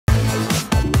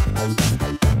I'm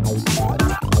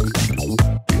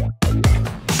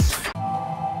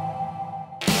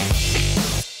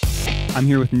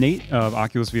here with Nate of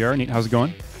Oculus VR. Nate, how's it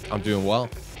going? I'm doing well.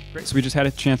 Great. So we just had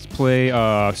a chance to play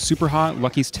Super Hot,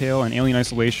 Lucky's Tale, and Alien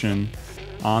Isolation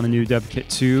on the new Dev Kit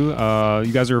 2.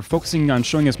 You guys are focusing on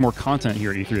showing us more content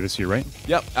here at E3 this year, right?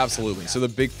 Yep, absolutely. So the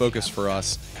big focus for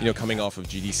us, coming off of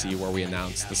GDC where we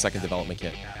announced the second development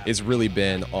kit, has really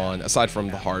been on, aside from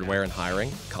the hardware and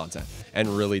hiring, content, and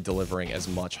really delivering as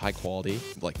much high quality,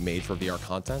 like made for VR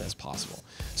content as possible.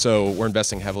 So we're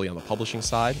investing heavily on the publishing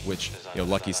side, which,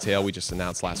 Lucky's Tale we just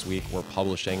announced last week. We're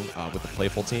publishing with the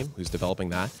Playful team who's developing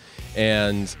that.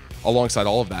 And alongside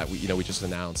all of that, we just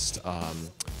announced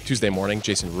Tuesday morning,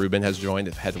 Jason Rubin has joined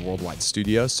as head of Worldwide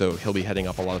Studio, so he'll be heading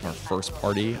up a lot of our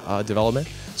first-party development.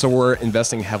 So we're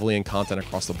investing heavily in content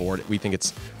across the board. We think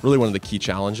it's really one of the key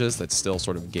challenges that's still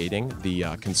sort of gating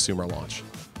the consumer launch.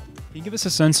 Can you give us a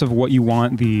sense of what you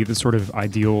want the sort of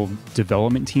ideal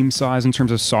development team size in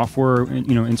terms of software,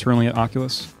 internally at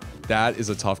Oculus? That is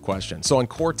a tough question. So on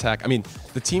core tech,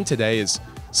 the team today is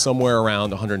somewhere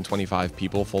around 125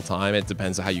 people full-time. It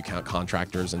depends on how you count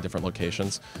contractors in different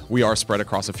locations. We are spread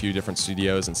across a few different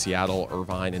studios in Seattle,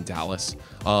 Irvine, and Dallas.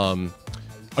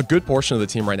 A good portion of the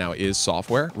team right now is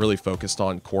software, really focused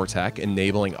on core tech,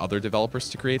 enabling other developers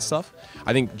to create stuff.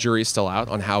 I think jury's still out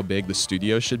on how big the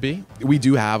studio should be. We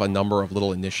do have a number of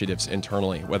little initiatives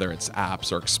internally, whether it's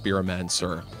apps or experiments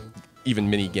or even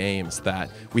mini games that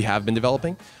we have been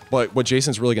developing. But what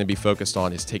Jason's really going to be focused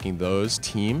on is taking those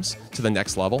teams to the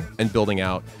next level and building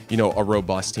out, a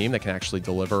robust team that can actually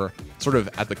deliver sort of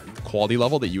at the quality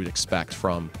level that you would expect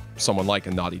from someone like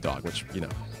a Naughty Dog, which,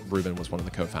 Ruben was one of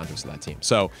the co-founders of that team.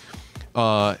 So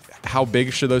how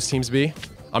big should those teams be?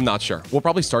 I'm not sure. We'll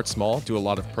probably start small, do a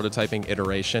lot of prototyping,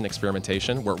 iteration,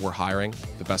 experimentation. We're hiring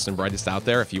the best and brightest out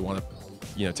there if you want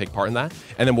to take part in that.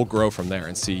 And then we'll grow from there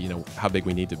and see, how big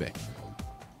we need to be.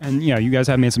 And yeah, you guys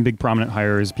have made some big prominent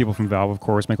hires, people from Valve, of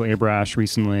course, Michael Abrash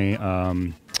recently,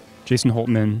 Jason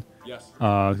Holtman, yes,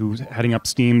 who's heading up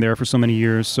Steam there for so many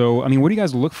years. So, what do you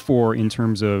guys look for in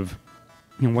terms of,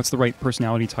 what's the right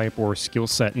personality type or skill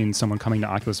set in someone coming to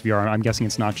Oculus VR? I'm guessing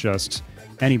it's not just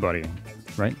anybody,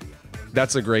 right?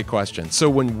 That's a great question. So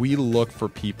when we look for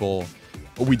people,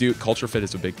 we do, culture fit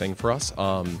is a big thing for us.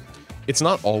 It's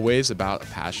not always about a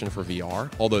passion for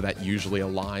VR, although that usually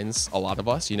aligns a lot of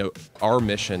us. Our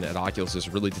mission at Oculus is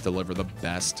really to deliver the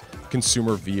best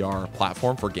consumer VR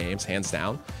platform for games, hands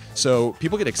down. So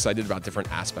people get excited about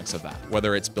different aspects of that,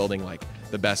 whether it's building like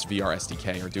the best VR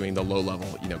SDK or doing the low-level,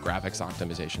 graphics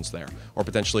optimizations there, or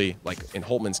potentially, like in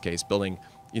Holtman's case, building,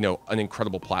 an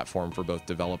incredible platform for both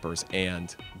developers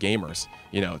and gamers,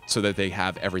 so that they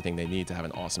have everything they need to have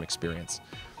an awesome experience.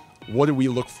 What do we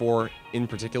look for in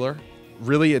particular?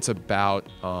 Really, it's about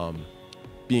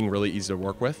being really easy to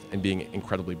work with and being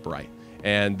incredibly bright.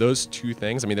 And those two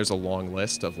things, there's a long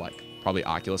list of probably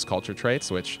Oculus culture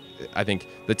traits, which I think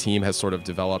the team has sort of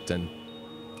developed, and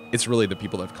it's really the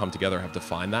people that have come together have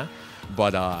defined that.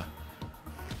 But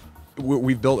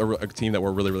we've built a team that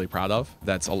we're really, really proud of,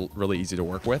 that's really easy to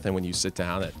work with. And when you sit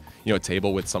down at a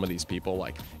table with some of these people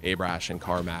like Abrash and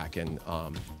Carmack and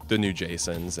the new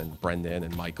Jasons and Brendan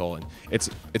and Michael, and it's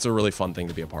a really fun thing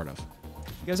to be a part of.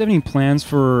 You guys have any plans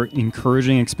for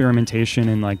encouraging experimentation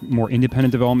and more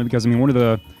independent development? Because one of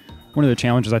the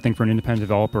challenges I think for an independent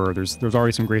developer, there's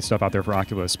already some great stuff out there for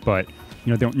Oculus, but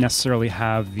they don't necessarily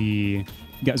have you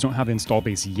guys don't have the install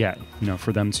base yet,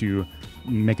 for them to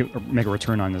make a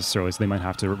return on necessarily. So they might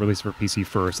have to release it for PC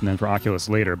first and then for Oculus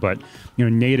later. But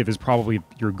native is probably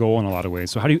your goal in a lot of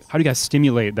ways. So how do you guys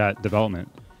stimulate that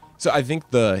development? So I think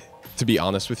to be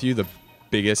honest with you, the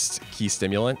biggest key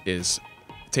stimulant is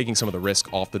taking some of the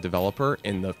risk off the developer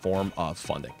in the form of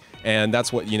funding. And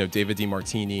that's what, David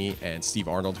DiMartini and Steve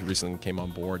Arnold, who recently came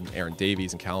on board, and Aaron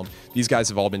Davies and Callum, these guys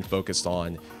have all been focused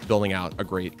on building out a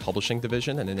great publishing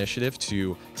division and initiative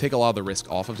to take a lot of the risk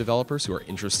off of developers who are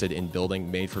interested in building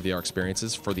made-for-VR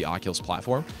experiences for the Oculus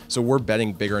platform. So we're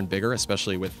betting bigger and bigger,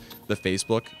 especially with the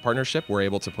Facebook partnership. We're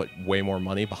able to put way more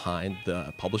money behind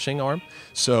the publishing arm.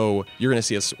 So you're going to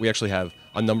see us, we actually have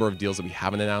a number of deals that we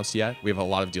haven't announced yet. We have a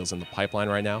lot of deals in the pipeline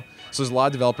right now. So there's a lot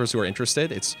of developers who are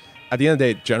interested. At the end of the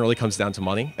day, it generally comes down to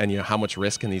money and how much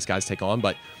risk can these guys take on.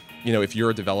 But if you're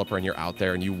a developer and you're out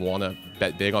there and you want to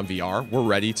bet big on VR, we're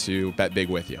ready to bet big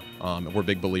with you. We're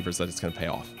big believers that it's going to pay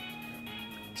off.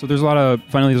 So there's a lot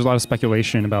of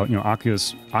speculation about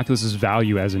Oculus's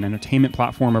value as an entertainment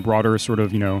platform, a broader sort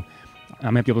of I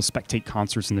might be able to spectate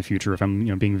concerts in the future if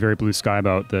I'm being very blue sky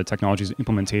about the technology's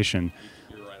implementation.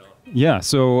 You're right on. Yeah.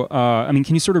 So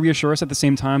can you sort of reassure us at the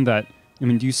same time that I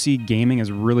mean, do you see gaming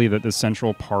as really the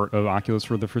central part of Oculus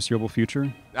for the foreseeable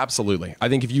future? Absolutely. I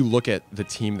think if you look at the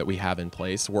team that we have in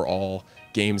place, we're all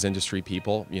games industry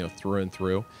people, through and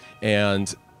through.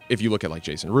 And if you look at like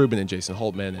Jason Rubin and Jason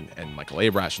Holtman and Michael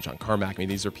Abrash and John Carmack, I mean,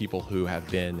 these are people who have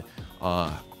been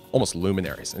almost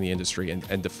luminaries in the industry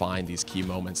and defined these key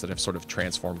moments that have sort of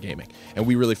transformed gaming. And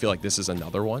we really feel like this is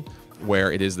another one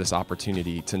where it is this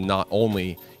opportunity to not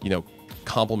only,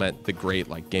 complement the great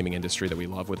like gaming industry that we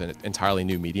love with an entirely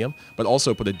new medium, but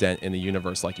also put a dent in the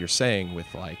universe, like you're saying,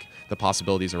 with like the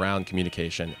possibilities around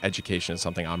communication. Education is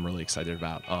something I'm really excited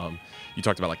about. You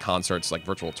talked about like concerts, like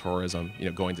virtual tourism,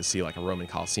 going to see like a Roman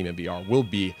Coliseum in VR will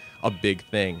be a big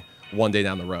thing one day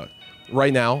down the road.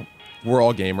 Right now, we're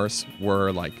all gamers.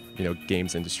 We're like,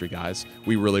 games industry guys.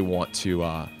 We really want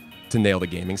to nail the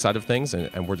gaming side of things,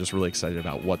 and we're just really excited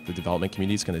about what the development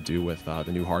community is going to do with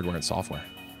the new hardware and software.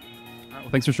 Well,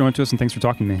 thanks for showing it to us, and thanks for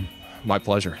talking to me. My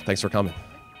pleasure. Thanks for coming.